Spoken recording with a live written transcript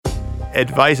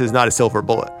advice is not a silver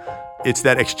bullet. It's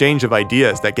that exchange of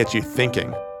ideas that gets you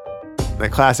thinking. The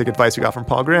classic advice we got from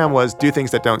Paul Graham was do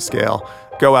things that don't scale.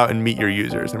 Go out and meet your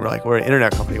users. And we're like, we're an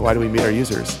internet company. Why do we meet our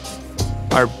users?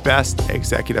 Our best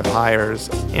executive hires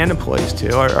and employees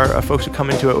too are folks who come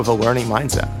into it with a learning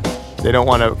mindset. They don't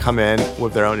want to come in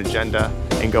with their own agenda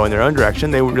and go in their own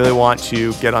direction. They really want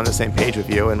to get on the same page with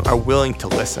you and are willing to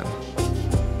listen.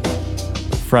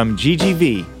 From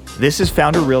GGV, this is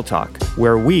Founder Real Talk,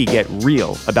 where we get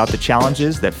real about the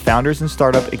challenges that founders and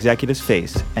startup executives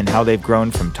face and how they've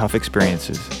grown from tough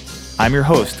experiences. I'm your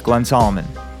host, Glenn Solomon,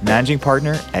 Managing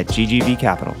Partner at GGV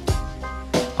Capital.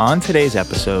 On today's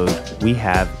episode, we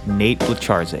have Nate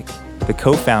Blecharczyk, the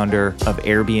co-founder of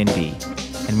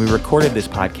Airbnb, and we recorded this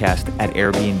podcast at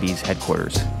Airbnb's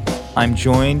headquarters. I'm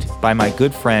joined by my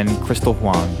good friend, Crystal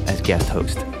Huang, as guest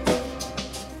host.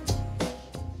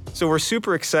 So we're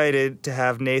super excited to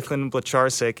have Nathan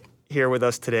Blecharczyk here with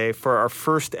us today for our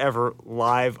first ever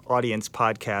live audience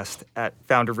podcast at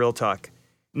Founder Real Talk.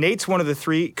 Nate's one of the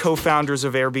three co-founders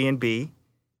of Airbnb.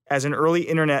 As an early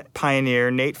internet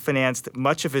pioneer, Nate financed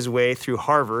much of his way through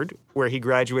Harvard, where he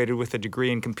graduated with a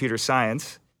degree in computer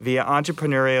science, via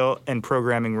entrepreneurial and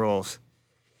programming roles.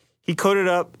 He coded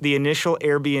up the initial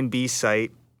Airbnb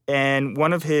site, and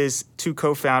one of his two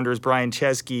co-founders, Brian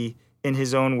Chesky, in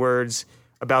his own words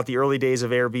about the early days of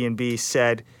Airbnb,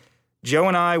 said, "Joe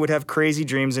and I would have crazy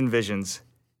dreams and visions.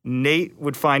 Nate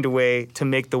would find a way to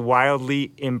make the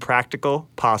wildly impractical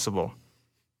possible."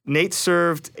 Nate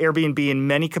served Airbnb in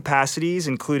many capacities,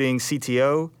 including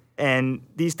CTO, and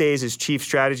these days is Chief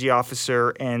Strategy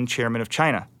Officer and Chairman of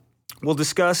China. We'll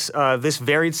discuss this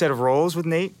varied set of roles with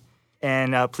Nate,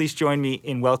 and please join me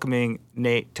in welcoming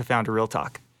Nate to Founder Real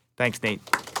Talk. Thanks, Nate.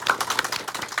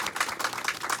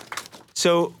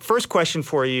 So first question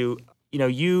for you,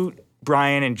 you,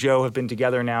 Brian, and Joe have been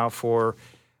together now for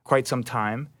quite some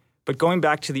time, but going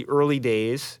back to the early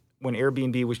days when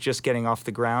Airbnb was just getting off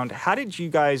the ground, how did you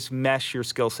guys mesh your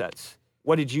skill sets?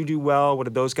 What did you do well? What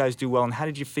did those guys do well? And how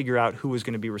did you figure out who was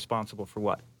going to be responsible for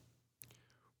what?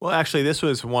 Well, actually, this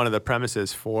was one of the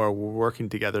premises for working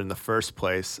together in the first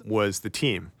place was the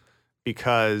team,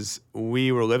 because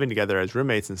we were living together as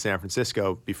roommates in San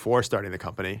Francisco before starting the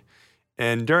company.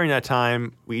 And during that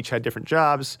time, we each had different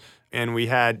jobs and we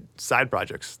had side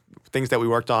projects, things that we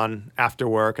worked on after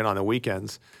work and on the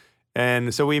weekends.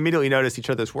 And so we immediately noticed each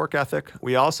other's work ethic.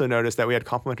 We also noticed that we had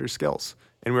complementary skills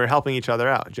and we were helping each other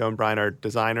out. Joe and Brian are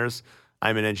designers.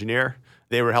 I'm an engineer.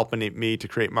 They were helping me to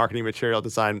create marketing material,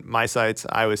 design my sites.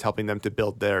 I was helping them to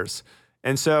build theirs.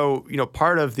 And so,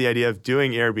 part of the idea of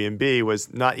doing Airbnb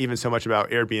was not even so much about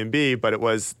Airbnb, but it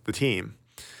was the team.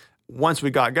 Once we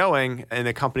got going and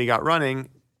the company got running,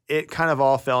 it kind of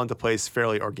all fell into place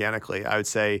fairly organically. I would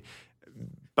say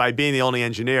by being the only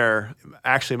engineer,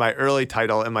 actually my early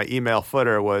title in my email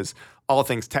footer was all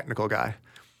things technical guy.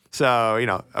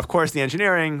 So, of course the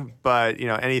engineering, but,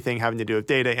 anything having to do with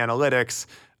data analytics,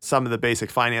 some of the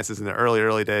basic finances in the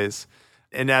early days.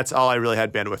 And that's all I really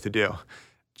had bandwidth to do.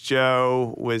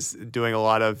 Joe was doing a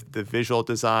lot of the visual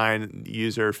design,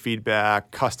 user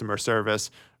feedback, customer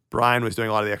service. Brian was doing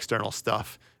a lot of the external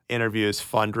stuff, interviews,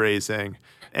 fundraising.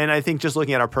 And I think just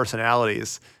looking at our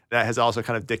personalities, that has also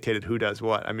kind of dictated who does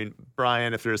what. I mean,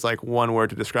 Brian, if there's like one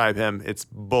word to describe him, it's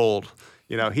bold.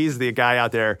 He's the guy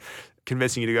out there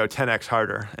convincing you to go 10x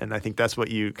harder. And I think that's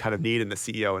what you kind of need in the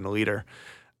CEO and the leader.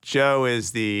 Joe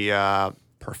is the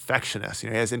perfectionist. He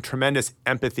has tremendous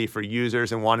empathy for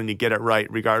users and wanting to get it right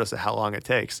regardless of how long it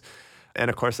takes. And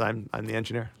of course, I'm the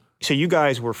engineer. So you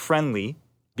guys were friendly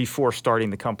before starting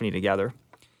the company together.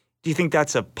 Do you think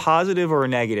that's a positive or a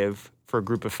negative for a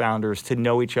group of founders to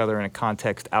know each other in a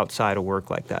context outside of work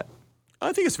like that?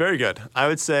 I think it's very good. I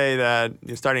would say that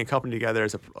starting a company together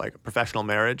is like a professional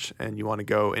marriage, and you want to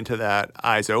go into that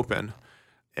eyes open.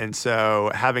 And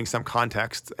so having some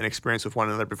context and experience with one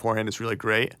another beforehand is really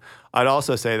great. I'd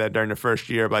also say that during the first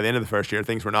year, by the end of the first year,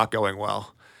 things were not going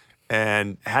well.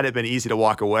 And had it been easy to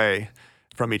walk away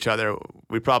from each other,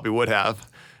 we probably would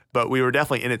have. But we were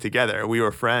definitely in it together. We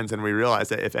were friends, and we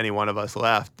realized that if any one of us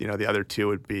left, the other two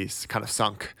would be kind of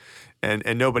sunk.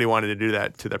 And nobody wanted to do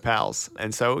that to their pals.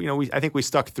 And so, I think we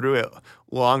stuck through it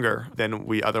longer than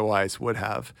we otherwise would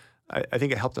have. I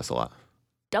think it helped us a lot.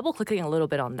 Double-clicking a little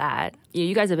bit on that,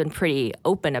 you guys have been pretty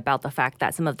open about the fact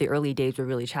that some of the early days were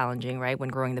really challenging, right, when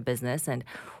growing the business. And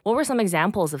what were some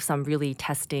examples of some really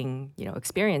testing,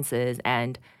 experiences,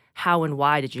 and how and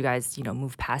why did you guys,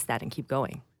 move past that and keep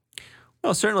going?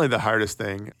 Well, certainly the hardest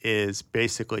thing is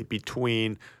basically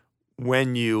between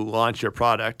when you launch your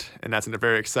product, and that's in a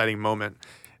very exciting moment,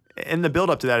 And the build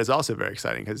up to that is also very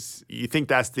exciting because you think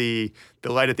that's the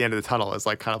light at the end of the tunnel is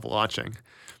like kind of launching.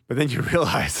 But then you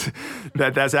realize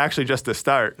that that's actually just the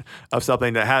start of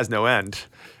something that has no end.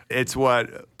 It's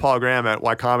what Paul Graham at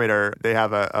Y Combinator, they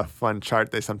have a fun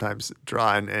chart they sometimes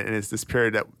draw, and it's this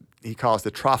period that he calls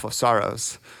the trough of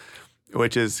sorrows,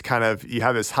 which is kind of, you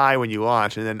have this high when you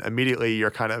launch, and then immediately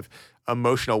your kind of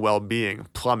emotional well-being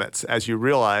plummets as you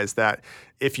realize that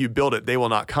if you build it, they will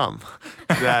not come.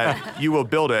 That you will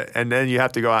build it, and then you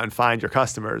have to go out and find your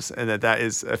customers, and that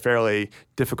is a fairly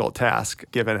difficult task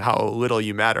given how little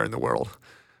you matter in the world.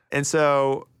 And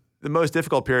so the most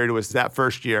difficult period was that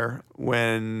first year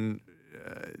when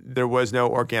there was no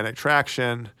organic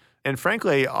traction. And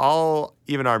frankly,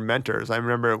 even our mentors, I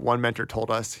remember one mentor told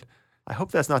us, I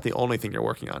hope that's not the only thing you're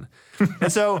working on.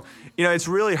 And so, it's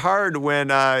really hard when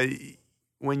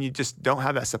you just don't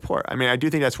have that support. I mean, I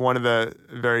do think that's one of the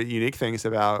very unique things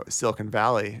about Silicon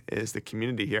Valley is the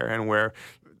community here, and where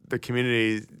the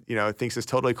community, thinks it's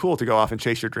totally cool to go off and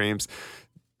chase your dreams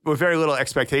with very little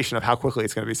expectation of how quickly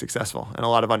it's going to be successful and a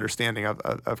lot of understanding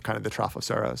of kind of the trough of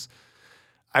sorrows.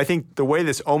 I think the way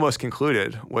this almost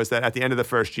concluded was that at the end of the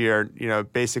first year,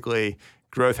 basically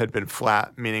growth had been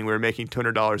flat, meaning we were making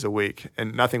 $200 a week,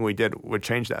 and nothing we did would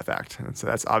change that fact. And so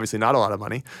that's obviously not a lot of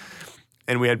money.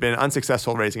 And we had been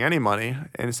unsuccessful raising any money.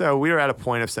 And so we were at a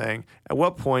point of saying, at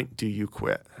what point do you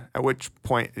quit? At which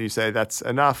point do you say, that's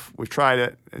enough, we've tried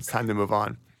it, it's time to move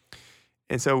on?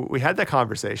 And so we had that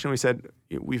conversation. We said,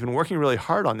 we've been working really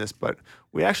hard on this, but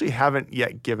we actually haven't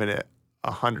yet given it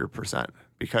 100%.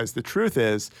 Because the truth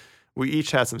is, we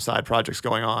each had some side projects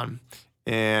going on.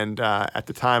 And at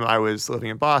the time, I was living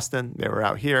in Boston. They were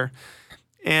out here.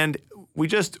 And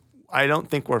I don't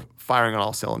think we're firing on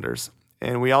all cylinders.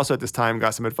 And we also at this time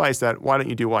got some advice that why don't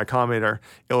you do Y Combinator?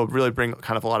 It will really bring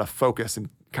kind of a lot of focus and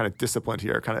kind of discipline to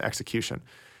your kind of execution.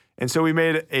 And so we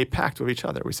made a pact with each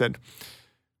other. We said,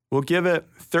 we'll give it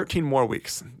 13 more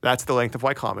weeks. That's the length of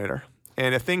Y Combinator.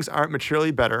 And if things aren't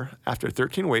materially better after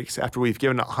 13 weeks, after we've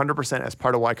given 100% as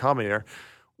part of Y Combinator,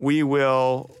 we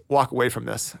will walk away from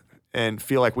this and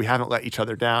feel like we haven't let each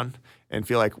other down and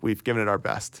feel like we've given it our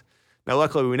best. Now,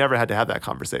 luckily, we never had to have that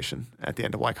conversation at the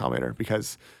end of Y Combinator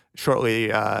because shortly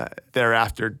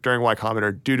thereafter, during Y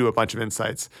Combinator, due to a bunch of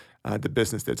insights, the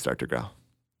business did start to grow.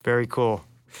 Very cool.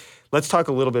 Let's talk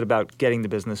a little bit about getting the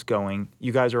business going.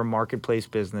 You guys are a marketplace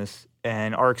business,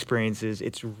 and our experience is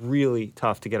it's really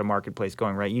tough to get a marketplace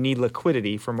going, right? You need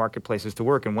liquidity for marketplaces to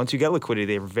work, and once you get liquidity,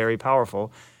 they're very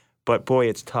powerful. But boy,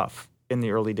 it's tough in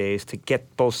the early days to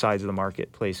get both sides of the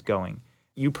marketplace going.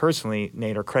 You personally,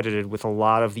 Nate, are credited with a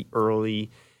lot of the early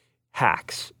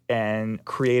hacks and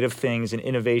creative things and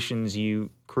innovations you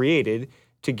created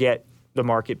to get the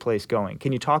marketplace going.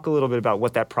 Can you talk a little bit about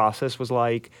what that process was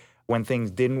like, when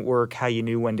things didn't work, how you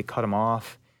knew when to cut them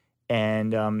off,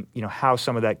 and how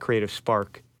some of that creative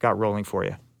spark got rolling for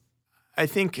you? I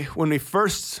think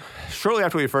shortly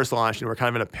after we first launched, and we're kind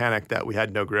of in a panic that we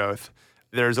had no growth,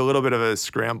 there's a little bit of a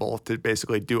scramble to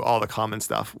basically do all the common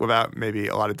stuff without maybe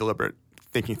a lot of deliberate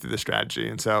thinking through the strategy.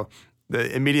 And so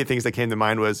the immediate things that came to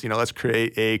mind was, let's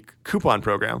create a coupon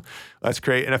program. Let's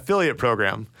create an affiliate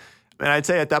program. And I'd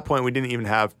say at that point, we didn't even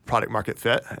have product market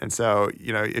fit. And so,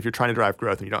 if you're trying to drive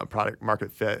growth and you don't have product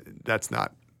market fit, that's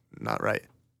not right.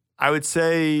 I would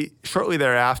say shortly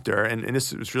thereafter, and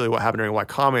this was really what happened during Y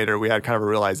Combinator, we had kind of a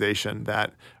realization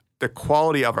that the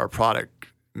quality of our product,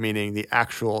 meaning the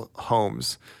actual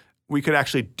homes, we could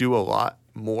actually do a lot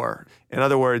more. In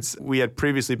other words, we had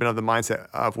previously been of the mindset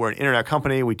of we're an internet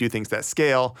company, we do things that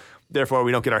scale, therefore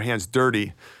we don't get our hands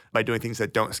dirty by doing things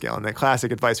that don't scale. And the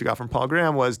classic advice we got from Paul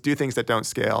Graham was do things that don't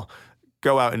scale,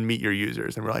 go out and meet your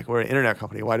users. And we're like, we're an internet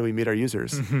company, why do we meet our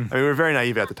users? I mean, we were very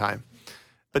naive at the time.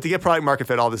 But to get product market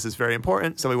fit, all this is very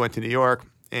important. So we went to New York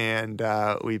and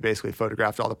we basically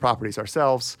photographed all the properties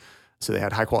ourselves. So they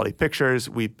had high quality pictures.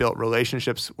 We built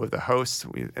relationships with the hosts.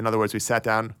 In other words, we sat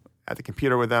down at the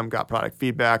computer with them, got product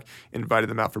feedback, invited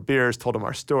them out for beers, told them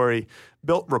our story,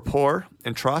 built rapport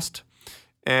and trust.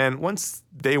 And once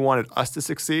they wanted us to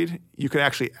succeed, you could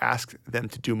actually ask them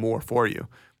to do more for you.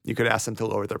 You could ask them to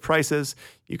lower their prices.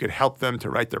 You could help them to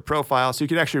write their profile. So you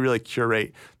could actually really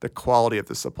curate the quality of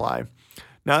the supply.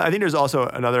 Now, I think there's also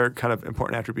another kind of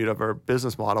important attribute of our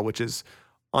business model, which is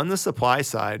on the supply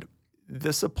side,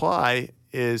 the supply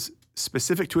is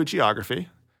specific to a geography,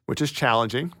 which is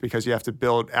challenging because you have to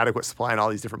build adequate supply in all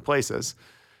these different places.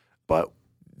 But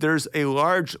there's a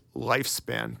large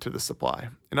lifespan to the supply.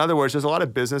 In other words, there's a lot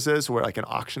of businesses where, like an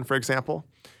auction, for example,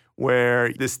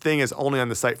 where this thing is only on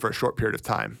the site for a short period of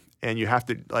time. And you have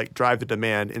to drive the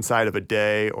demand inside of a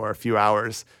day or a few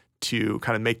hours to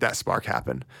kind of make that spark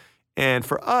happen. And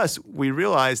for us, we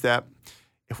realized that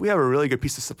if we have a really good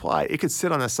piece of supply, it could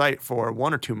sit on the site for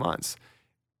 1 or 2 months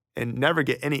and never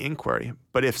get any inquiry.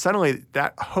 But if suddenly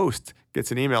that host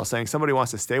gets an email saying somebody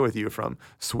wants to stay with you from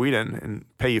Sweden and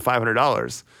pay you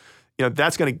 $500,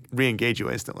 that's going to re-engage you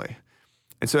instantly.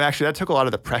 And so actually that took a lot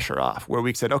of the pressure off, where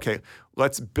we said, okay,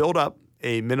 let's build up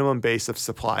a minimum base of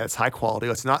supply that's high quality.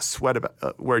 Let's not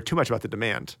worry too much about the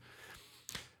demand.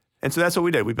 And so that's what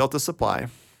we did. We built the supply.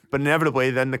 But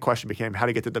inevitably, then the question became how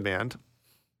to get the demand.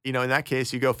 In that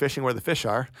case, you go fishing where the fish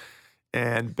are.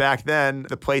 And back then,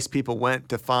 the place people went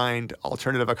to find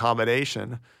alternative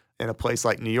accommodation in a place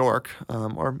like New York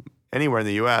or anywhere in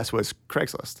the U.S. was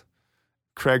Craigslist.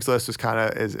 Craigslist was kind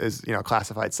of is a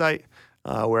classified site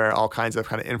where all kinds of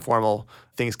kind of informal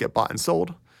things get bought and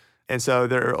sold. And so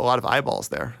there are a lot of eyeballs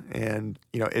there. And,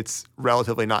 it's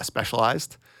relatively not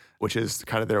specialized, which is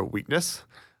kind of their weakness.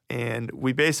 And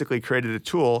we basically created a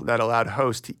tool that allowed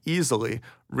hosts to easily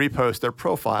repost their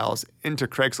profiles into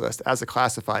Craigslist as a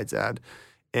classifieds ad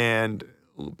and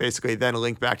basically then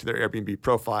link back to their Airbnb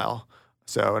profile.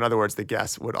 So in other words, the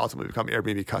guests would ultimately become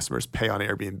Airbnb customers, pay on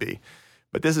Airbnb.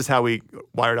 But this is how we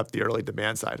wired up the early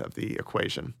demand side of the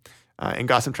equation and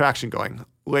got some traction going.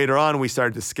 Later on, we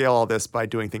started to scale all this by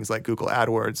doing things like Google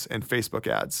AdWords and Facebook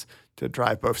ads to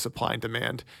drive both supply and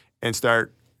demand and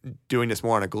start doing this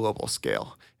more on a global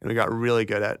scale. And we got really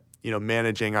good at,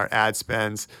 managing our ad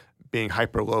spends, being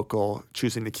hyper-local,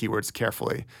 choosing the keywords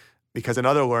carefully. Because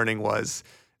another learning was,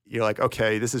 you're like,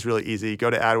 okay, this is really easy. Go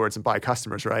to AdWords and buy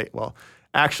customers, right? Well,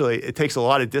 actually, it takes a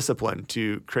lot of discipline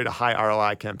to create a high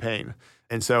ROI campaign.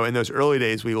 And so in those early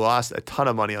days, we lost a ton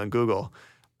of money on Google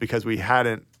because we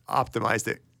hadn't optimized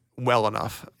it well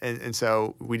enough. And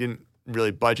so we didn't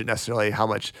really budget necessarily how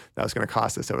much that was going to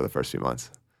cost us over the first few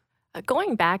months.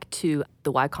 Going back to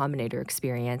the Y Combinator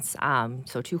experience,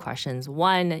 so 2 questions.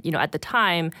 One, at the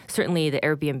time, certainly the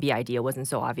Airbnb idea wasn't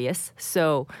so obvious.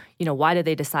 So, why did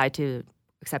they decide to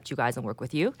accept you guys and work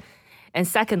with you? And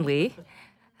secondly,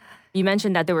 you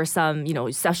mentioned that there were some,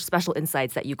 special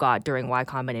insights that you got during Y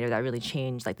Combinator that really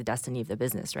changed the destiny of the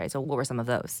business, right? So what were some of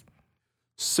those?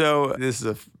 So this is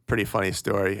a pretty funny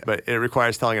story, but it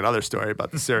requires telling another story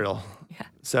about the cereal. Yeah.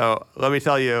 So let me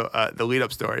tell you the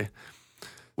lead-up story.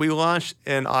 We launched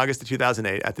in August of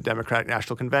 2008 at the Democratic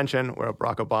National Convention, where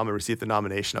Barack Obama received the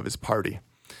nomination of his party.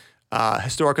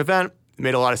 Historic event. It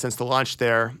made a lot of sense to launch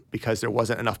there because there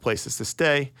wasn't enough places to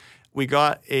stay. We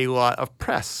got a lot of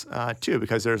press, too,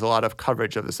 because there's a lot of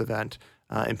coverage of this event,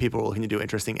 and people were looking to do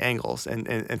interesting angles.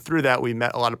 And through that, we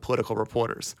met a lot of political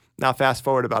reporters. Now, fast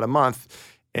forward about a month,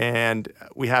 and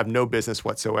we have no business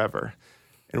whatsoever.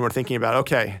 And we're thinking about,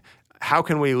 okay, how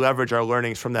can we leverage our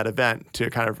learnings from that event to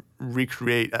kind of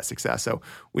recreate that success? So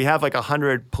we have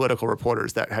 100 political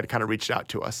reporters that had kind of reached out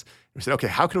to us. We said, okay,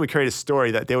 how can we create a story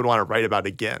that they would want to write about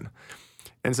again?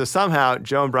 And so somehow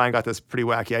Joe and Brian got this pretty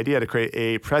wacky idea to create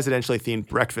a presidentially themed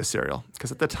breakfast cereal.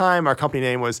 Because at the time, our company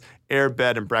name was Air,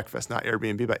 Bed, and Breakfast, not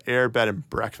Airbnb, but Air, Bed, and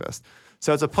Breakfast.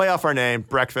 So it's a play off our name,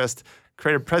 Breakfast,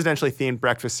 create a presidentially themed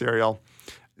breakfast cereal.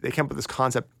 They came up with this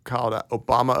concept called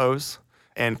Obama-O's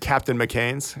and Captain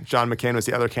McCain's. John McCain was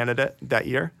the other candidate that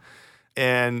year.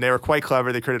 And they were quite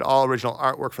clever. They created all original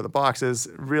artwork for the boxes,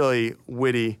 really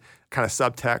witty kind of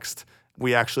subtext.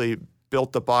 We actually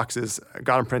built the boxes,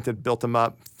 got them printed, built them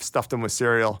up, stuffed them with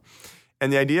cereal.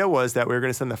 And the idea was that we were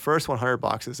going to send the first 100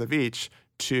 boxes of each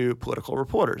to political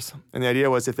reporters. And the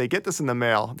idea was if they get this in the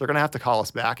mail, they're going to have to call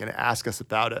us back and ask us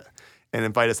about it and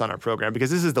invite us on our program because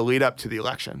this is the lead up to the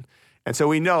election. And so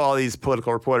we know all these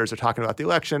political reporters are talking about the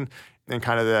election and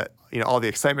kind of the, all the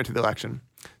excitement to the election.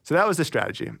 So that was the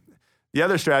strategy. The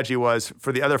other strategy was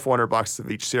for the other 400 boxes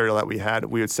of each cereal that we had,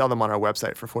 we would sell them on our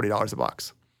website for $40 a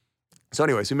box. So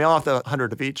anyways, we mail off the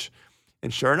 100 of each.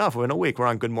 And sure enough, within a week, we're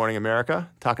on Good Morning America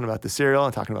talking about the cereal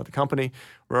and talking about the company.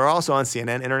 We're also on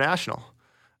CNN International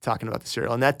talking about the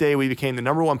cereal. And that day, we became the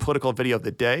 #1 political video of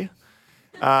the day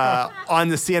on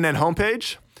the CNN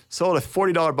homepage. Sold a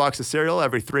 $40 box of cereal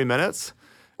every 3 minutes.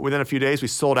 Within a few days, we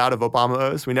sold out of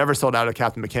Obama-O's. We never sold out of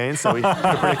Captain McCain, so we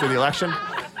predicted the election.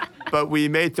 But we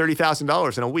made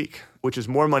 $30,000 in a week, which is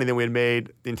more money than we had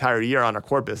made the entire year on our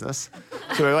core business.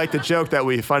 So we like to joke that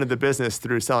we funded the business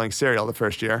through selling cereal the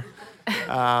first year.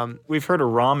 We've heard of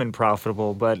ramen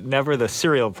profitable, but never the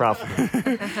cereal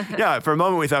profitable. Yeah, for a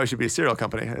moment we thought we should be a cereal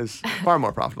company. It's far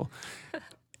more profitable.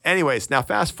 Anyways, now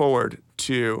fast forward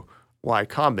to Y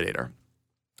Combinator.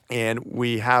 And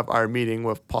we have our meeting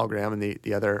with Paul Graham and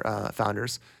the other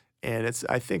founders. And it's,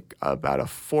 I think, about a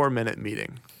 4-minute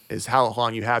meeting is how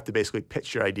long you have to basically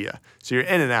pitch your idea. So you're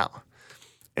in and out.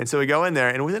 And so we go in there,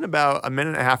 and within about a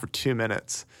minute and a half or 2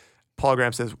 minutes, Paul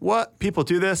Graham says, "What? People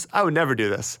do this? I would never do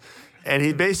this." And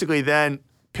he basically then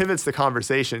pivots the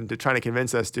conversation to trying to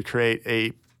convince us to create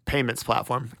a payments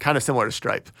platform, kind of similar to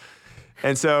Stripe.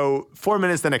 And so 4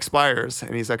 minutes then expires,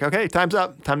 and he's like, "Okay, time's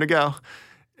up, time to go."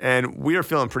 And we are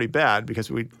feeling pretty bad because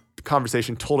the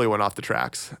conversation totally went off the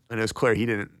tracks, and it was clear he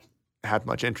didn't have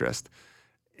much interest.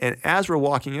 And as we're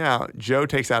walking out, Joe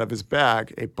takes out of his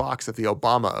bag a box of the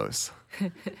Obama-Os,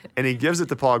 and he gives it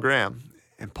to Paul Graham.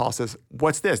 And Paul says,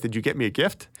 "What's this? Did you get me a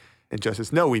gift?" And Joe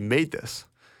says, "No, we made this."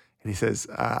 And he says,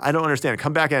 "I don't understand.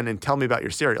 Come back in and tell me about your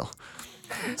cereal."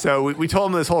 So we told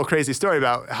him this whole crazy story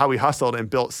about how we hustled and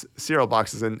built cereal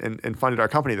boxes and funded our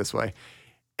company this way.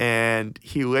 And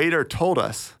he later told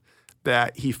us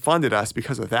that he funded us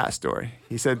because of that story.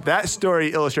 He said, "That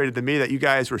story illustrated to me that you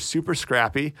guys were super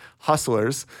scrappy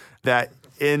hustlers, that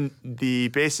in the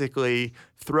basically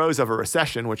throes of a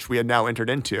recession, which we had now entered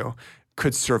into,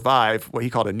 could survive what he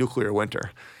called a nuclear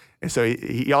winter." And so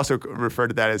he also referred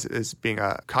to that as being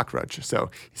a cockroach.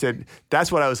 So he said,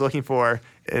 "That's what I was looking for,"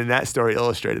 and that story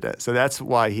illustrated it. So that's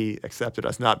why he accepted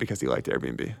us, not because he liked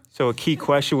Airbnb. So a key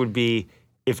question would be,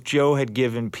 if Joe had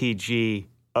given PG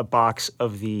a box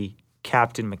of the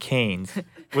Captain McCain's,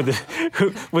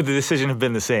 would the decision have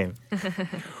been the same?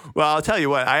 Well, I'll tell you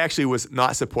what, I actually was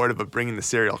not supportive of bringing the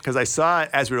cereal because I saw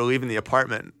as we were leaving the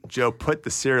apartment, Joe put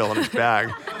the cereal in his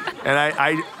bag. And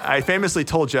I famously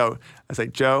told Joe, I was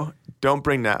like, "Joe, don't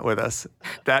bring that with us.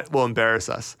 That will embarrass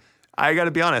us." I got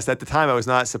to be honest, at the time I was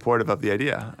not supportive of the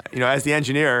idea. As the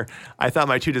engineer, I thought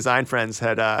my two design friends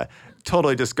had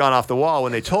totally just gone off the wall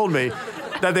when they told me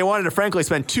that they wanted to frankly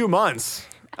spend 2 months.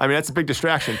 I mean, that's a big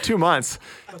distraction. 2 months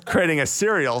creating a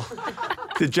cereal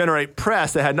to generate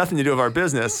press that had nothing to do with our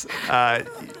business.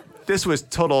 This was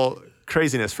total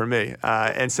craziness for me.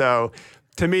 And so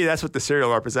to me, that's what the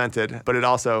cereal represented, but it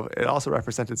also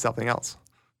represented something else.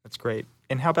 That's great.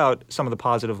 And how about some of the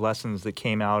positive lessons that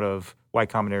came out of Y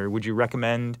Combinator? Would you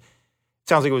recommend? It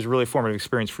sounds like it was a really formative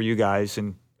experience for you guys.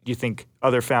 And do you think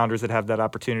other founders that have that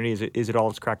opportunity, is it all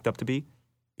it's cracked up to be?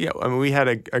 Yeah, I mean, we had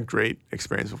a great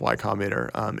experience with Y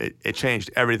Combinator. It changed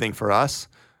everything for us.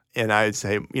 And I'd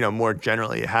say, more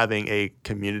generally, having a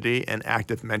community and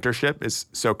active mentorship is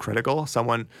so critical,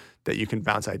 someone that you can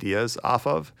bounce ideas off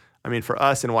of. I mean, for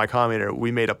us in Y Combinator,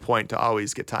 we made a point to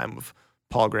always get time with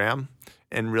Paul Graham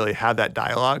and really have that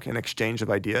dialogue and exchange of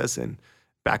ideas and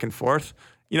back and forth.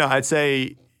 I'd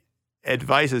say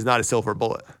advice is not a silver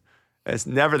bullet. It's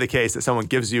never the case that someone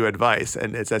gives you advice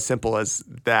and it's as simple as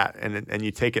that and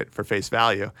you take it for face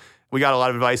value. We got a lot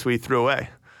of advice we threw away,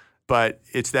 but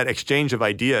it's that exchange of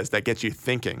ideas that gets you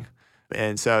thinking.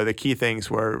 And so the key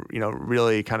things were,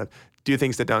 really kind of do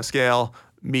things that don't scale,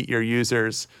 meet your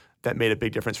users. That made a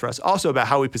big difference for us. Also about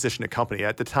how we positioned a company.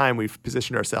 At the time, we've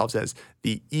positioned ourselves as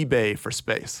the eBay for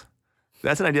space.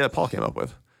 That's an idea that Paul came up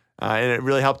with. And it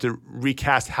really helped to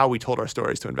recast how we told our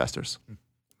stories to investors.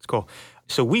 That's cool.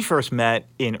 So we first met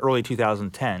in early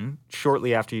 2010,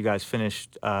 shortly after you guys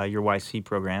finished your YC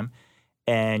program,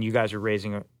 and you guys were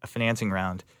raising a financing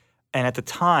round. And at the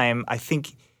time, I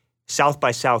think South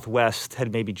by Southwest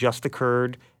had maybe just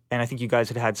occurred, and I think you guys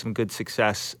had had some good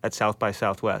success at South by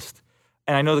Southwest.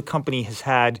 And I know the company has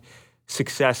had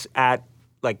success at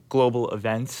global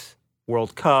events,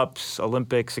 World Cups,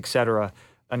 Olympics, et cetera,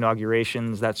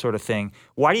 inaugurations, that sort of thing.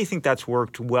 Why do you think that's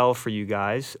worked well for you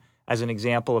guys as an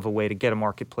example of a way to get a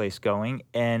marketplace going?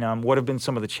 And what have been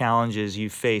some of the challenges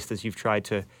you've faced as you've tried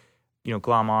to,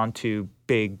 glom onto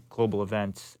big global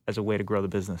events as a way to grow the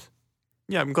business?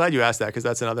 Yeah, I'm glad you asked that because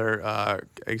that's another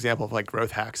example of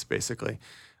growth hacks, basically.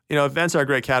 Events are a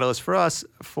great catalyst for us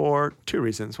for two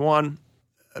reasons. One,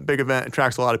 a big event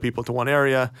attracts a lot of people to one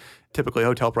area. Typically,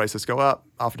 hotel prices go up.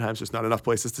 Oftentimes, there's not enough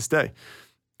places to stay.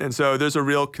 And so there's a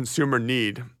real consumer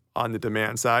need on the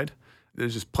demand side.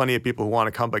 There's just plenty of people who want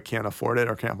to come but can't afford it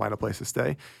or can't find a place to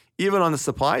stay. Even on the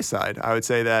supply side, I would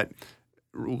say that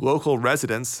local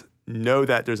residents know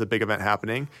that there's a big event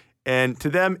happening. And to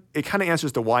them, it kind of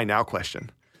answers the why now question.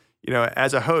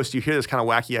 As a host, you hear this kind of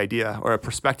wacky idea, or a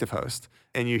prospective host,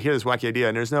 and you hear this wacky idea,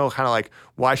 and there's no kind of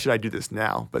why should I do this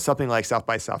now? But something like South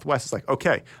by Southwest is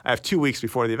okay, I have 2 weeks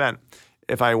before the event.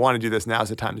 If I want to do this, now's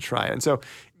the time to try it. And so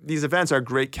these events are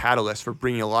great catalysts for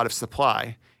bringing a lot of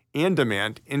supply and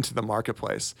demand into the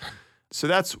marketplace. So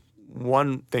that's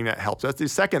one thing that helps us. The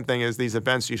second thing is these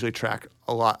events usually track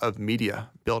a lot of media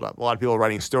buildup. A lot of people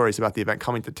writing stories about the event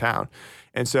coming to town.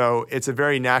 And so it's a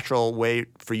very natural way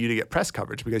for you to get press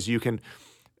coverage because you can,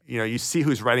 you see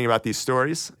who's writing about these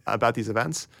stories, about these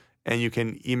events, and you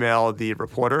can email the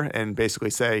reporter and basically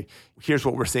say, here's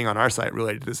what we're seeing on our site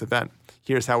related to this event.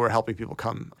 Here's how we're helping people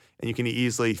come. And you can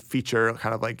easily feature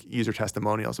kind of like user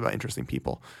testimonials about interesting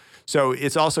people. So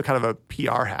it's also kind of a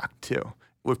PR hack too.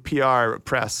 With PR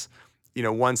press,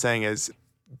 one saying is,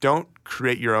 don't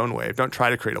create your own wave. Don't try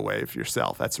to create a wave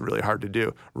yourself. That's really hard to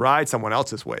do. Ride someone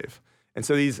else's wave. And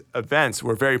so these events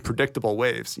were very predictable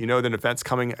waves. You know that an event's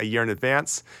coming a year in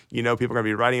advance. You know people are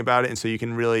going to be writing about it. And so you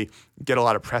can really get a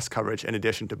lot of press coverage in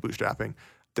addition to bootstrapping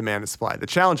demand and supply. The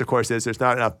challenge, of course, is there's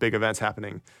not enough big events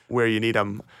happening where you need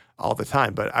them all the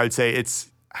time. But I would say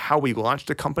it's how we launched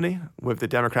a company with the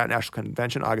Democrat National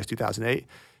Convention, August 2008.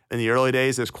 In the early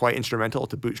days, it was quite instrumental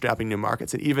to bootstrapping new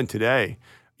markets. And even today,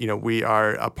 we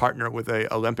are a partner with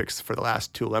the Olympics for the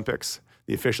last 2 Olympics,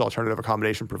 the official alternative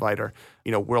accommodation provider.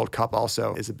 World Cup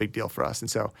also is a big deal for us. And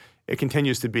so it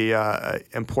continues to be an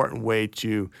important way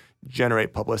to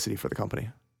generate publicity for the company.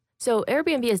 So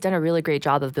Airbnb has done a really great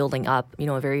job of building up,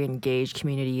 a very engaged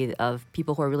community of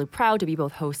people who are really proud to be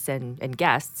both hosts and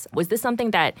guests. Was this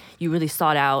something that you really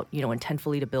sought out,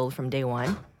 intentfully to build from day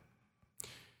one?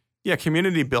 Yeah,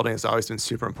 community building has always been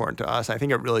super important to us. I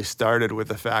think it really started with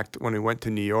the fact when we went to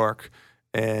New York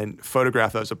and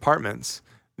photographed those apartments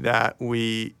that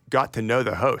we got to know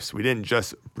the hosts. We didn't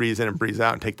just breeze in and breeze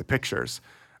out and take the pictures.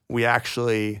 We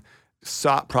actually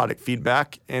sought product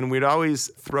feedback, and we'd always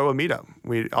throw a meetup.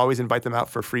 We'd always invite them out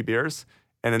for free beers,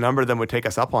 and a number of them would take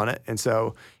us up on it. And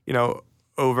so,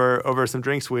 over some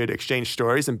drinks, we'd exchange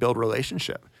stories and build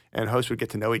relationship, and hosts would get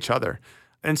to know each other.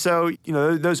 And so,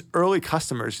 those early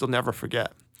customers you'll never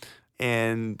forget.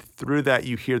 And through that,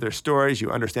 you hear their stories, you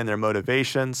understand their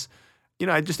motivations.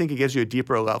 I just think it gives you a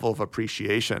deeper level of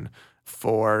appreciation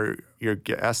for your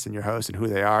guests and your hosts and who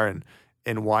they are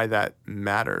and why that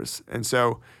matters. And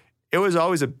so it was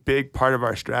always a big part of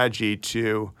our strategy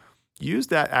to use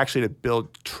that actually to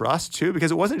build trust too,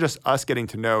 because it wasn't just us getting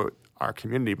to know our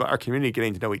community, but our community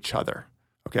getting to know each other.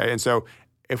 Okay. And so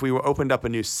if we opened up a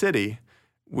new city,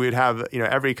 we'd have,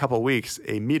 every couple of weeks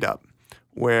a meetup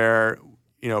where,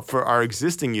 for our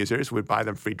existing users, we'd buy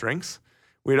them free drinks.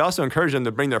 We'd also encourage them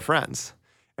to bring their friends.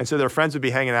 And so their friends would be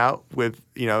hanging out with,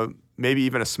 maybe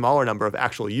even a smaller number of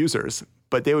actual users,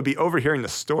 but they would be overhearing the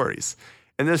stories.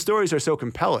 And the stories are so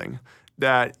compelling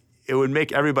that it would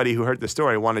make everybody who heard the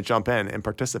story want to jump in and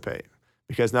participate.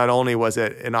 Because not only was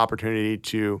it an opportunity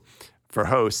for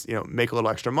hosts, make a little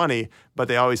extra money, but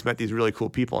they always met these really cool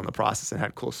people in the process and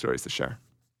had cool stories to share.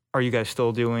 Are you guys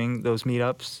still doing those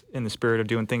meetups in the spirit of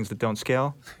doing things that don't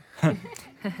scale?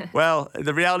 Well,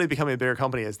 the reality of becoming a bigger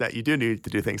company is that you do need to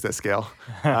do things that scale.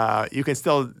 You can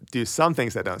still do some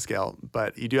things that don't scale,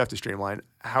 but you do have to streamline.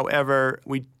 However,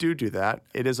 we do that.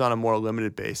 It is on a more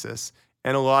limited basis.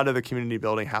 And a lot of the community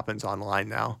building happens online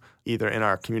now, either in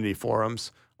our community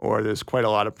forums or there's quite a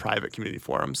lot of private community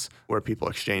forums where people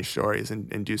exchange stories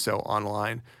and do so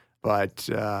online. But,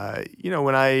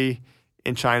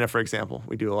 in China, for example,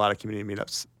 we do a lot of community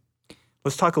meetups.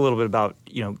 Let's talk a little bit about,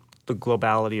 the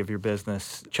globality of your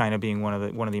business, China being one of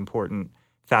the important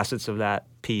facets of that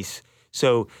piece.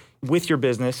 So with your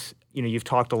business, you've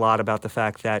talked a lot about the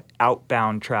fact that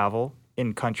outbound travel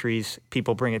in countries,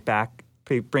 people bring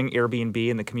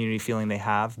Airbnb and the community feeling they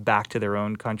have back to their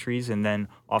own countries, and then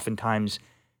oftentimes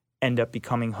end up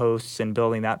becoming hosts and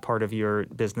building that part of your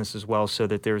business as well, so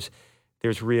that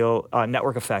there's real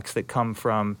network effects that come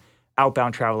from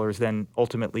outbound travelers then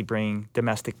ultimately bring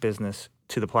domestic business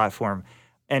to the platform.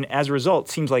 And as a result,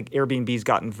 it seems like Airbnb's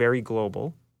gotten very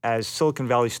global, as Silicon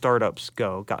Valley startups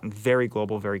gotten very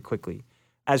global very quickly.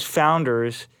 As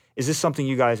founders, is this something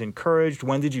you guys encouraged?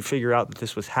 When did you figure out that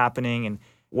this was happening? And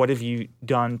what have you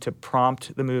done to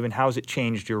prompt the move? And how has it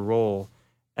changed your role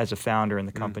as a founder in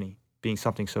the company, being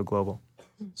something so global?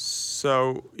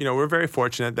 So, we're very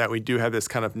fortunate that we do have this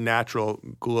kind of natural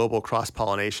global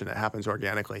cross-pollination that happens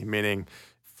organically, meaning,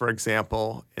 for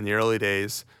example, in the early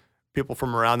days, people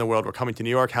from around the world were coming to New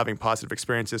York, having positive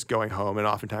experiences, going home, and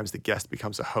oftentimes the guest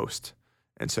becomes a host.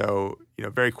 And so,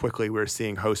 very quickly we're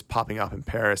seeing hosts popping up in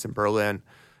Paris and Berlin.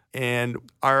 And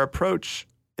our approach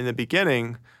in the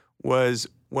beginning was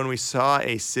when we saw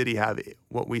a city have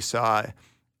what we saw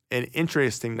an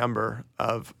interesting number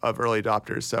of early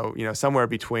adopters. So, somewhere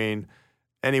between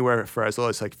anywhere for as low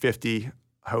as like 50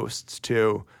 hosts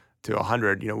to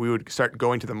 100, we would start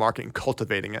going to the market and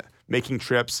cultivating it, making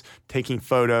trips, taking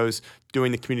photos,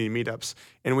 doing the community meetups.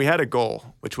 And we had a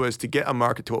goal, which was to get a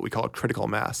market to what we call critical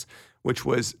mass, which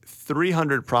was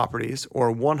 300 properties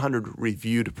or 100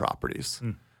 reviewed properties.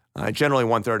 Generally,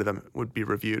 1/3 of them would be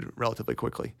reviewed relatively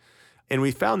quickly. And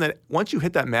we found that once you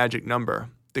hit that magic number,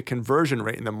 the conversion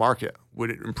rate in the market would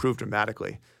improve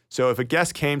dramatically. So if a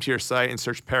guest came to your site and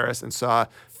searched Paris and saw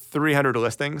 300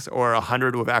 listings or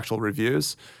 100 with actual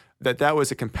reviews, that was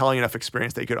a compelling enough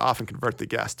experience that you could often convert the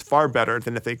guest far better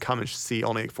than if they come and see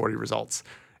only 40 results.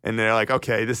 And they're like,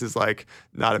 okay, this is like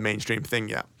not a mainstream thing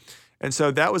yet. And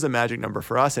so that was a magic number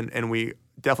for us. And we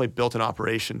definitely built an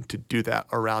operation to do that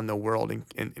around the world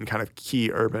in kind of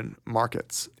key urban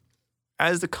markets.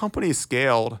 As the company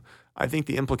scaled, I think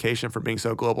the implication for being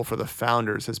so global for the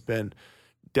founders has been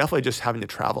definitely just having to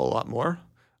travel a lot more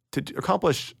to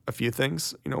accomplish a few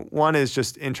things. One is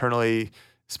just internally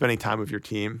spending time with your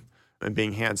team and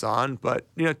being hands-on. But,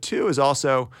 two is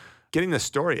also getting the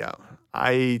story out.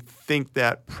 I think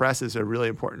that press is a really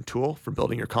important tool for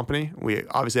building your company. We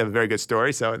obviously have a very good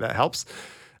story, so that helps.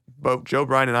 But Joe,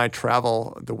 Brian, and I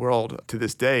travel the world to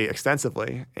this day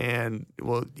extensively, and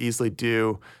we'll easily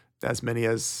do as many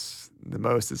as the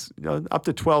most is up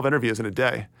to 12 interviews in a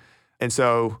day. And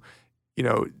so,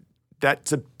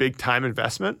 that's a big time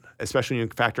investment, especially when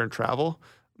you factor in travel.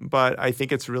 But I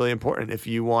think it's really important if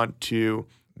you want to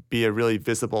be a really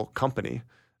visible company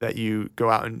that you go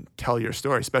out and tell your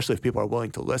story, especially if people are willing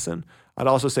to listen. I'd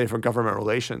also say for government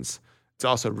relations, it's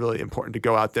also really important to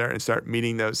go out there and start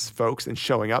meeting those folks and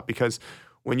showing up, because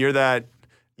when you're that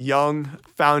young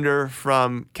founder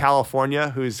from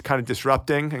California who's kind of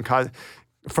disrupting and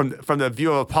from the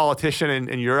view of a politician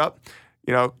in Europe,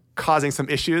 causing some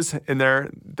issues in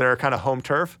their kind of home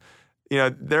turf,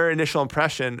 their initial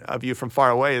impression of you from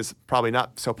far away is probably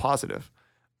not so positive.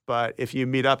 But if you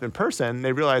meet up in person,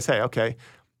 they realize, hey, okay,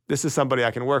 this is somebody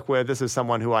I can work with. This is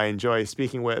someone who I enjoy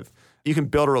speaking with. You can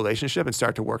build a relationship and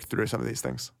start to work through some of these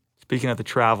things. Speaking of the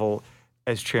travel,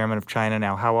 as chairman of China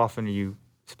now, how often are you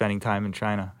spending time in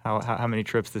China? How many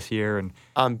trips this year? And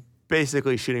I'm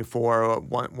basically shooting for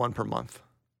one per month.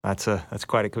 That's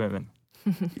quite a commitment.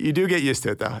 You do get used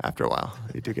to it, though, after a while.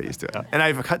 You do get used to it. Yeah. And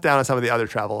I've cut down on some of the other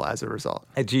travel as a result.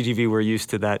 At GGV, we're used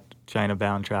to that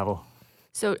China-bound travel.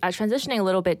 So transitioning a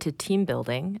little bit to team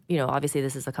building, obviously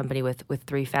this is a company with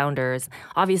 3 founders.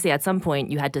 Obviously, at some point,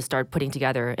 you had to start putting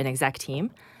together an exec team.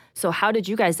 So how did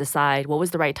you guys decide what was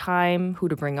the right time, who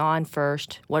to bring on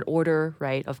first, what order,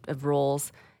 right, of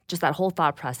roles? Just that whole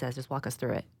thought process, just walk us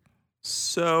through it.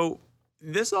 So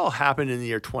this all happened in the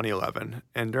year 2011.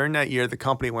 And during that year, the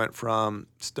company went from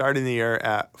starting the year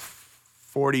at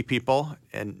 40 people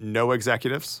and no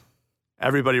executives.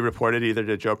 Everybody reported either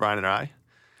to Joe, Brian, and I,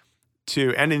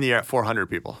 to ending the year at 400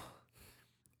 people.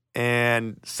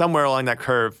 And somewhere along that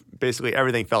curve, basically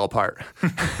everything fell apart.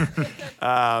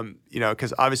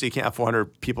 Because obviously you can't have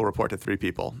 400 people report to 3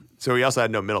 people. So we also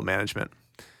had no middle management.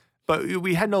 But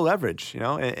we had no leverage, and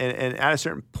at a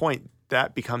certain point,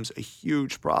 that becomes a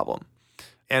huge problem.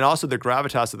 And also the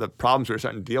gravitas of the problems we were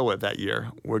starting to deal with that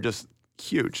year were just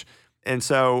huge. And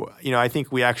so, I think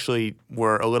we actually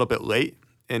were a little bit late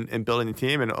in building the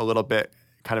team and a little bit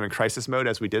kind of in crisis mode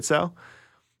as we did so.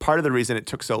 Part of the reason it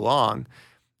took so long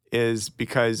is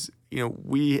because,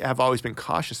 we have always been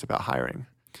cautious about hiring.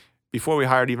 Before we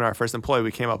hired even our first employee,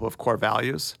 we came up with core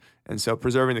values. And so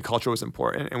preserving the culture was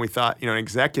important. And we thought, an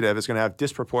executive is going to have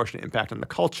disproportionate impact on the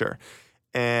culture.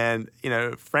 And,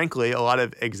 frankly, a lot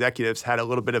of executives had a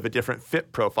little bit of a different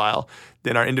fit profile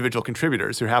than our individual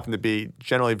contributors, who happen to be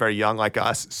generally very young like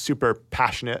us, super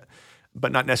passionate,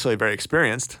 but not necessarily very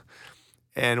experienced.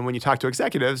 And when you talk to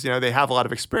executives, they have a lot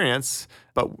of experience,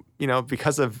 but,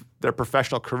 because of their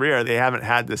professional career, they haven't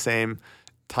had the same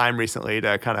time recently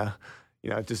to kind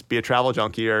of, just be a travel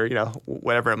junkie or,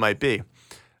 whatever it might be.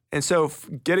 And so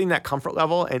getting that comfort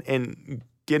level and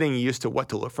getting used to what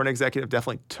to look for an executive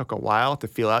definitely took a while to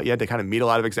feel out. You had to kind of meet a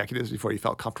lot of executives before you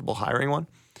felt comfortable hiring one.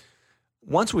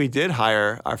 Once we did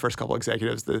hire our first couple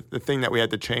executives, the thing that we had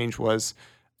to change was,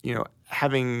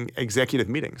 having executive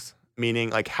meetings,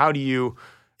 meaning like how do you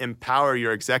empower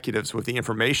your executives with the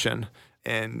information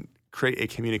and create a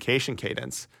communication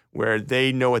cadence where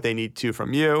they know what they need to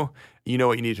from you, you know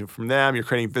what you need to from them, you're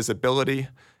creating visibility.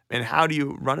 And how do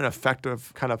you run an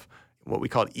effective kind of what we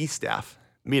call e-staff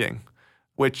meeting,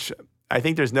 which I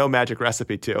think there's no magic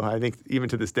recipe to. I think even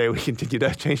to this day, we continue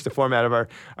to change the format of our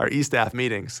e-staff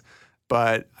meetings.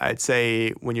 But I'd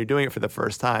say when you're doing it for the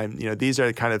first time, these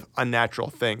are kind of unnatural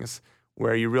things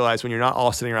where you realize when you're not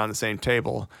all sitting around the same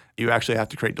table, you actually have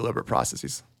to create deliberate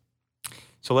processes.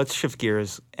 So let's shift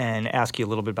gears and ask you a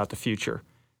little bit about the future.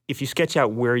 If you sketch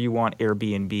out where you want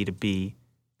Airbnb to be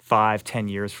 5-10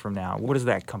 years from now, what does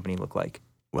that company look like?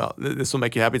 Well, this will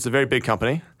make you happy. It's a very big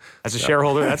company. As a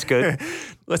shareholder, that's good.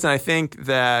 Listen, I think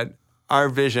that our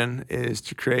vision is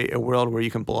to create a world where you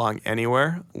can belong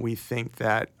anywhere. We think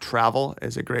that travel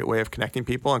is a great way of connecting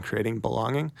people and creating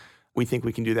belonging. We think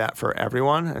we can do that for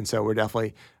everyone. And so we're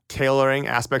definitely tailoring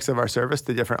aspects of our service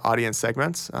to different audience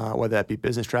segments, whether that be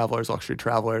business travelers, luxury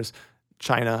travelers,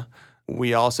 China.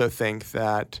 We also think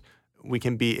that we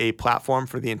can be a platform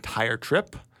for the entire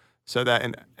trip so that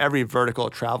in every vertical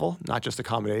of travel, not just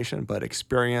accommodation, but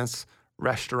experience,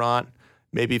 restaurant,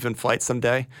 maybe even flight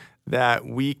someday, that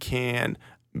we can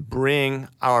bring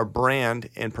our brand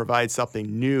and provide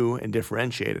something new and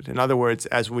differentiated. In other words,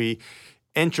 as we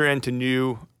enter into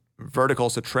new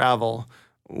verticals of travel,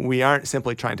 we aren't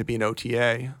simply trying to be an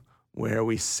OTA where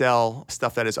we sell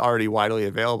stuff that is already widely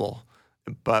available,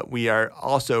 but we are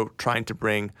also trying to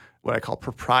bring what I call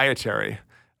proprietary,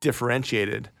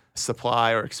 differentiated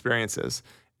supply or experiences.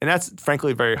 And that's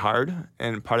frankly very hard,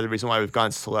 and part of the reason why we've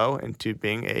gone slow into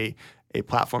being a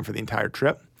platform for the entire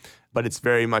trip, but it's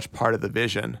very much part of the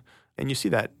vision. And you see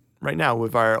that right now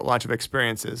with our launch of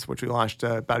Experiences, which we launched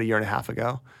about a year and a half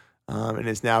ago, and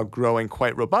is now growing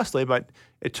quite robustly, but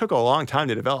it took a long time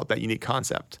to develop that unique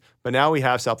concept. But now we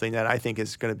have something that I think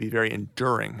is going to be very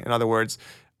enduring. In other words,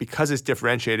 because it's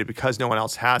differentiated, because no one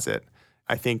else has it,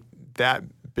 I think that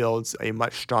builds a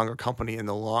much stronger company in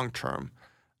the long term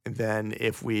than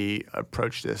if we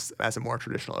approach this as a more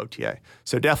traditional OTA.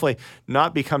 So definitely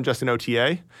not become just an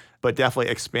OTA, but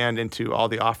definitely expand into all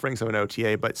the offerings of an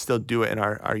OTA, but still do it in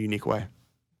our unique way.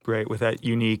 Great, with that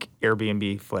unique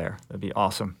Airbnb flair. That'd be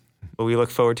awesome. But we look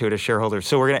forward to it as shareholders.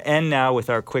 So we're going to end now with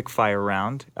our quick fire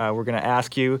round. We're going to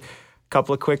ask you a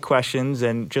couple of quick questions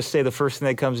and just say the first thing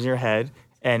that comes in your head.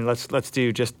 And let's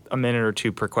do just a minute or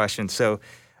two per question. So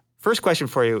first question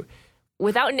for you.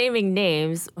 Without naming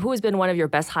names, who has been one of your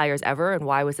best hires ever, and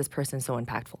why was this person so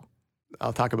impactful?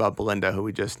 I'll talk about Belinda, who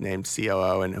we just named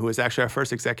COO, and who was actually our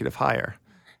first executive hire.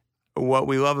 What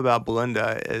we love about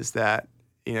Belinda is that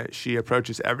she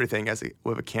approaches everything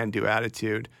with a can-do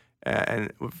attitude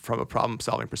and from a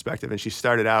problem-solving perspective. And she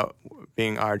started out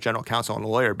being our general counsel and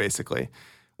lawyer, basically,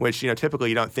 which typically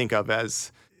you don't think of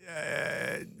as.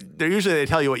 They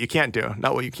tell you what you can't do,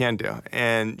 not what you can do.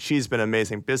 And she's been an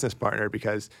amazing business partner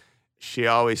because she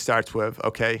always starts with,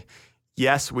 okay,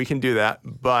 yes, we can do that,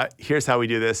 but here's how we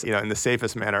do this, in the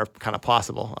safest manner kind of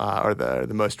possible, or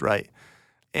the most right.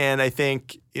 And I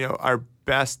think, our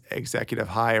best executive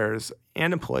hires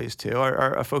and employees too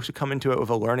are folks who come into it with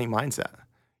a learning mindset.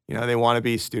 They want to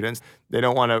be students. They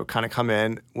don't want to kind of come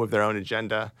in with their own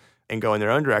agenda and go in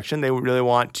their own direction. They really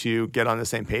want to get on the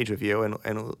same page with you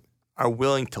and are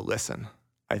willing to listen.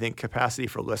 I think capacity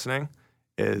for listening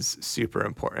is super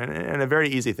important and a very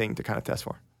easy thing to kind of test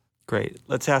for. Great.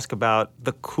 Let's ask about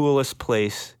the coolest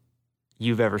place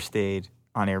you've ever stayed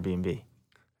on Airbnb.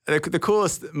 The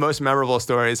coolest, most memorable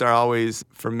stories are always,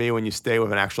 for me, when you stay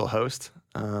with an actual host.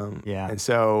 And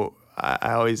so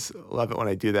I always love it when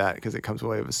I do that because it comes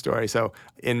away with a story. So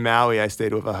in Maui, I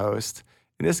stayed with a host.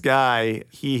 And this guy,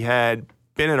 he had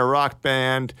been in a rock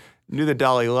band, knew the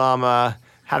Dalai Lama,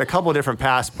 had a couple of different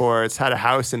passports, had a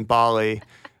house in Bali,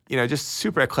 just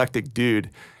super eclectic dude.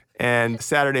 And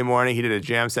Saturday morning, he did a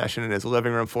jam session in his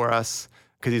living room for us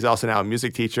because he's also now a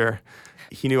music teacher.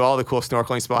 He knew all the cool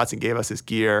snorkeling spots and gave us his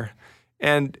gear.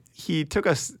 And he took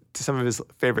us to some of his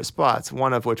favorite spots,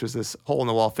 one of which was this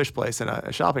hole-in-the-wall fish place in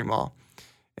a shopping mall.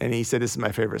 And he said, this is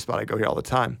my favorite spot. I go here all the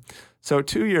time. So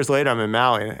 2 years later, I'm in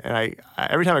Maui, and I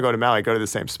every time I go to Maui, I go to the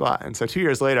same spot. And so 2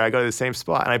 years later, I go to the same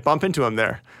spot, and I bump into him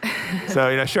there.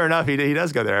 So, sure enough, he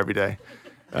does go there every day.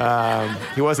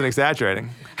 He wasn't exaggerating.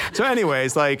 So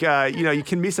anyways, you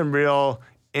can meet some real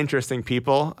interesting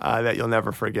people that you'll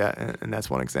never forget, and that's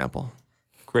one example.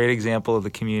 Great example of the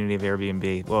community of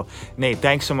Airbnb. Well, Nate,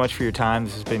 thanks so much for your time.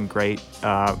 This has been great.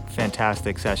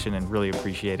 Fantastic session, and really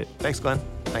appreciate it. Thanks, Glenn.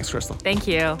 Thanks, Crystal. Thank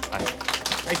you. Bye.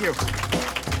 Thank you.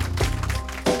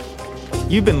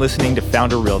 You've been listening to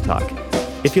Founder Real Talk.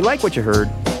 If you like what you heard,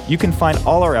 you can find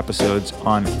all our episodes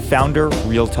on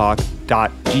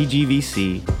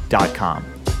founderrealtalk.ggvc.com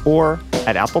or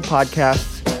at Apple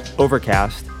Podcasts,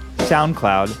 Overcast,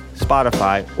 SoundCloud,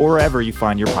 Spotify, or wherever you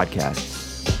find your podcasts.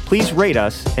 Please rate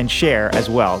us and share as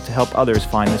well to help others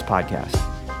find this podcast.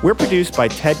 We're produced by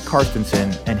Ted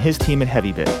Karstensen and his team at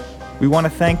HeavyBit. We want to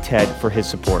thank Ted for his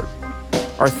support.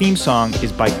 Our theme song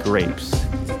is by Grapes.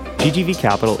 GGV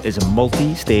Capital is a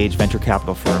multi-stage venture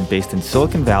capital firm based in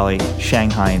Silicon Valley,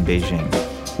 Shanghai, and Beijing.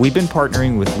 We've been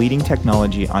partnering with leading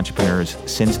technology entrepreneurs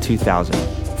since 2000,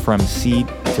 from seed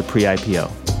to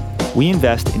pre-IPO. We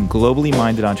invest in globally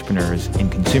minded entrepreneurs in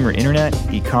consumer internet,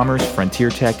 e-commerce, frontier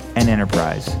tech, and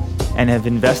enterprise, and have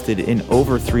invested in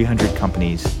over 300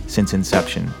 companies since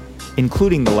inception,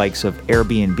 including the likes of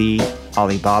Airbnb,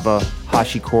 Alibaba,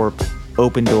 HashiCorp,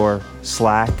 Opendoor,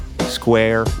 Slack,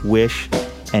 Square, Wish,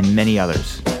 and many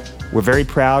others. We're very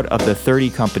proud of the 30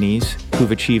 companies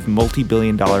who've achieved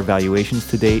multi-billion-dollar valuations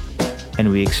to date,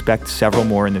 and we expect several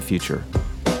more in the future.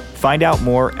 Find out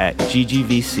more at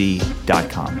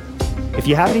ggvc.com. If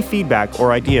you have any feedback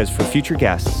or ideas for future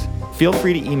guests, feel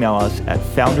free to email us at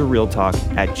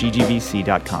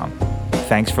founderrealtalk@ggvc.com.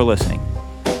 Thanks for listening.